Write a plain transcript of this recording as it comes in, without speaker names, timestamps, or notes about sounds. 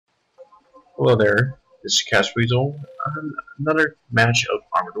Hello there, this is Cash Weasel on another match of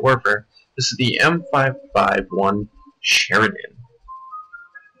Armored Warfare. This is the M551 Sheridan,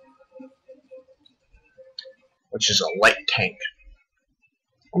 which is a light tank.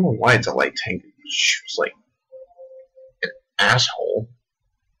 I don't know why it's a light tank. It shoots like an asshole.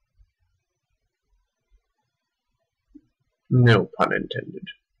 No pun intended.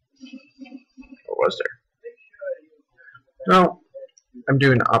 Or was there? No, I'm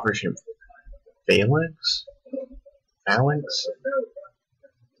doing Operation Phalanx? Phalanx?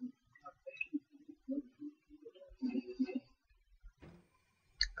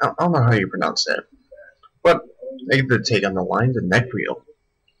 I don't know how you pronounce that. But I get to take on the lines and neck reel.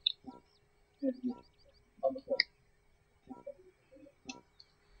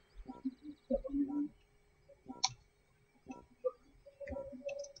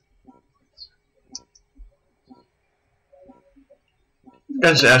 You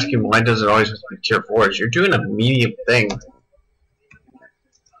guys asking why does it always have to be tier 4s? You're doing a medium thing.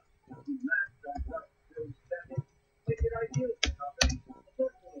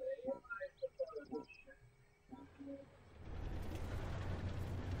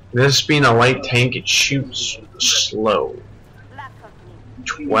 This being a light tank, it shoots slow.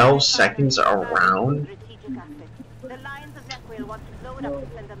 12 seconds around?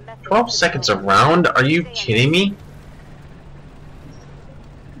 12 seconds around? Are you kidding me?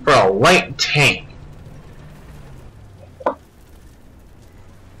 For a light tank.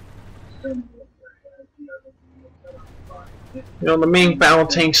 You know, the main battle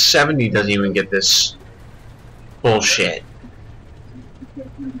tank 70 doesn't even get this bullshit.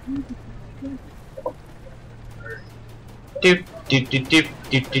 Doop doop doop doop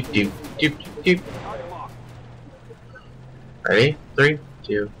doop doop doop doop doop. Ready? 3,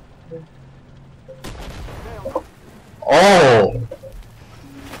 2. Oh!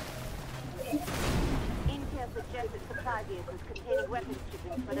 Weapons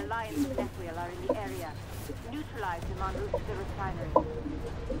shipments for the Lions and Equil are in the area. Neutralize them en route to the refinery.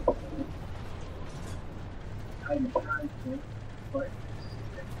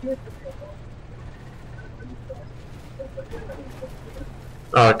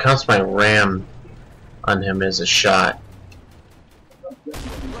 Oh, it counts my RAM on him as a shot.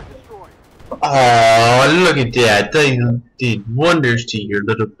 Oh, look at that. They did wonders to your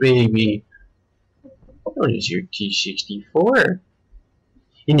little baby. What is your T-64?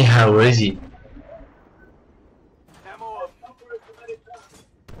 And how is it?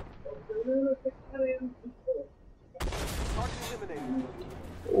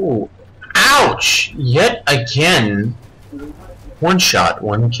 Ooh. Ouch! Yet again. One shot,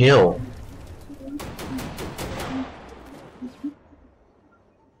 one kill.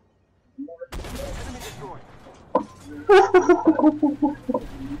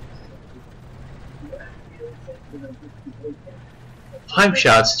 Five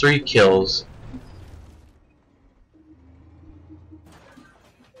shots, 3 kills.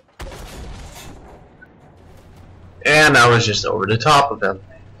 And I was just over the top of him.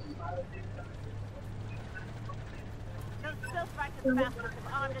 Those stealth fighters bastards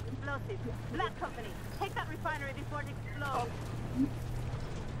have armed explosives. Black Company, take that refinery before it explodes.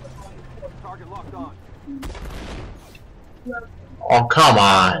 Target locked on. Oh, come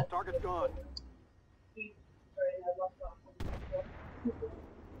on. Target gone.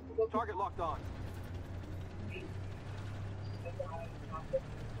 Target locked on.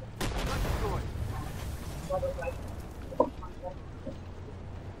 Destroyed.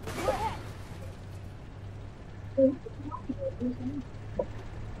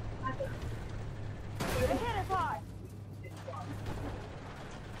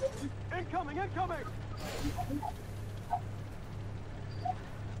 Incoming! Incoming!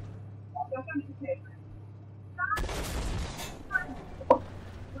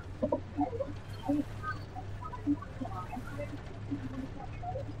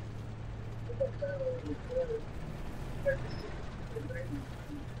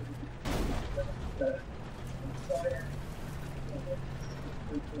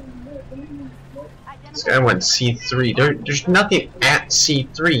 This guy went C3. There's nothing at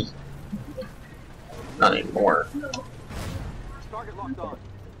C3. Not anymore. Target locked on.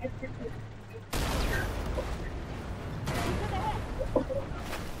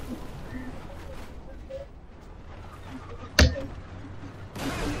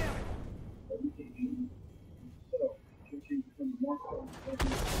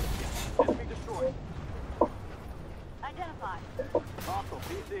 Enemy destroyed. Identified. Hostile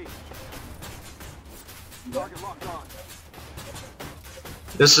PC. Target locked on.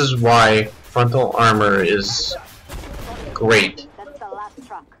 This is why frontal armor is great. That's the last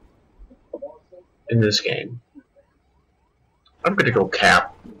truck. in this game. I'm gonna go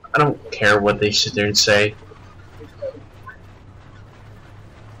Cap. I don't care what they sit there and say.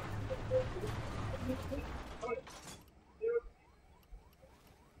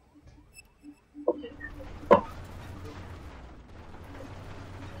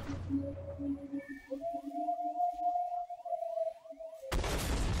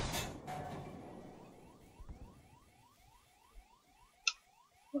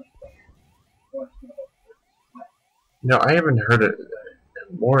 No, I haven't heard a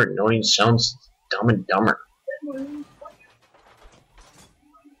more annoying sound since Dumb and Dumber.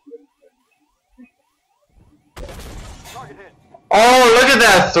 Target hit. Oh, look at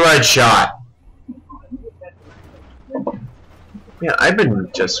that thread shot! Yeah, I've been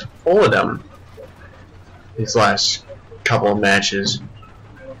just full of them these last couple of matches.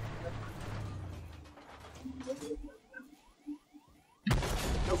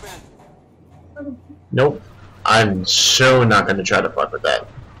 No Ben. Nope. I'm so not gonna try to fuck with that.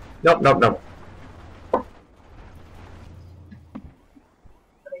 Nope, nope, nope.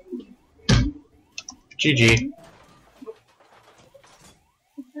 GG.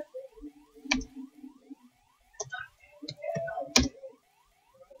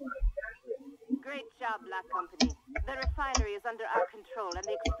 Great job, Black Company. The refinery is under our control and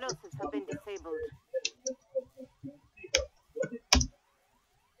the explosives have been disabled.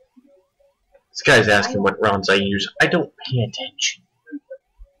 This guy's asking what rounds I use. I don't pay attention.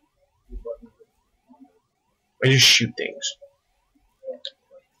 I just shoot things.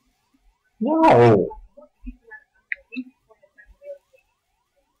 No!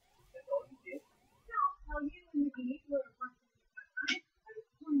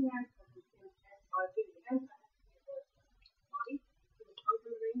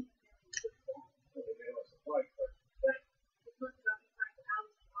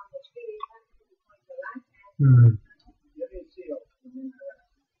 Hmm.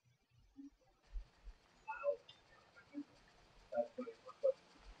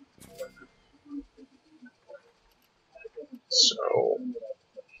 So,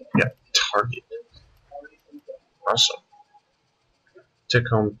 yeah, target. Awesome. Took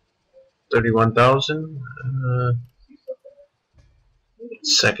home 31,000.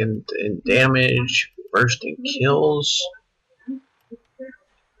 Second in damage, first in kills,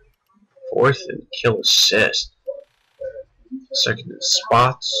 fourth in kill assist, second in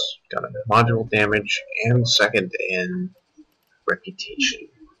spots, got a module damage, and second in reputation.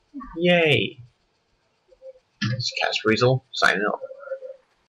 Yay! This is Casper Weasel, signing off.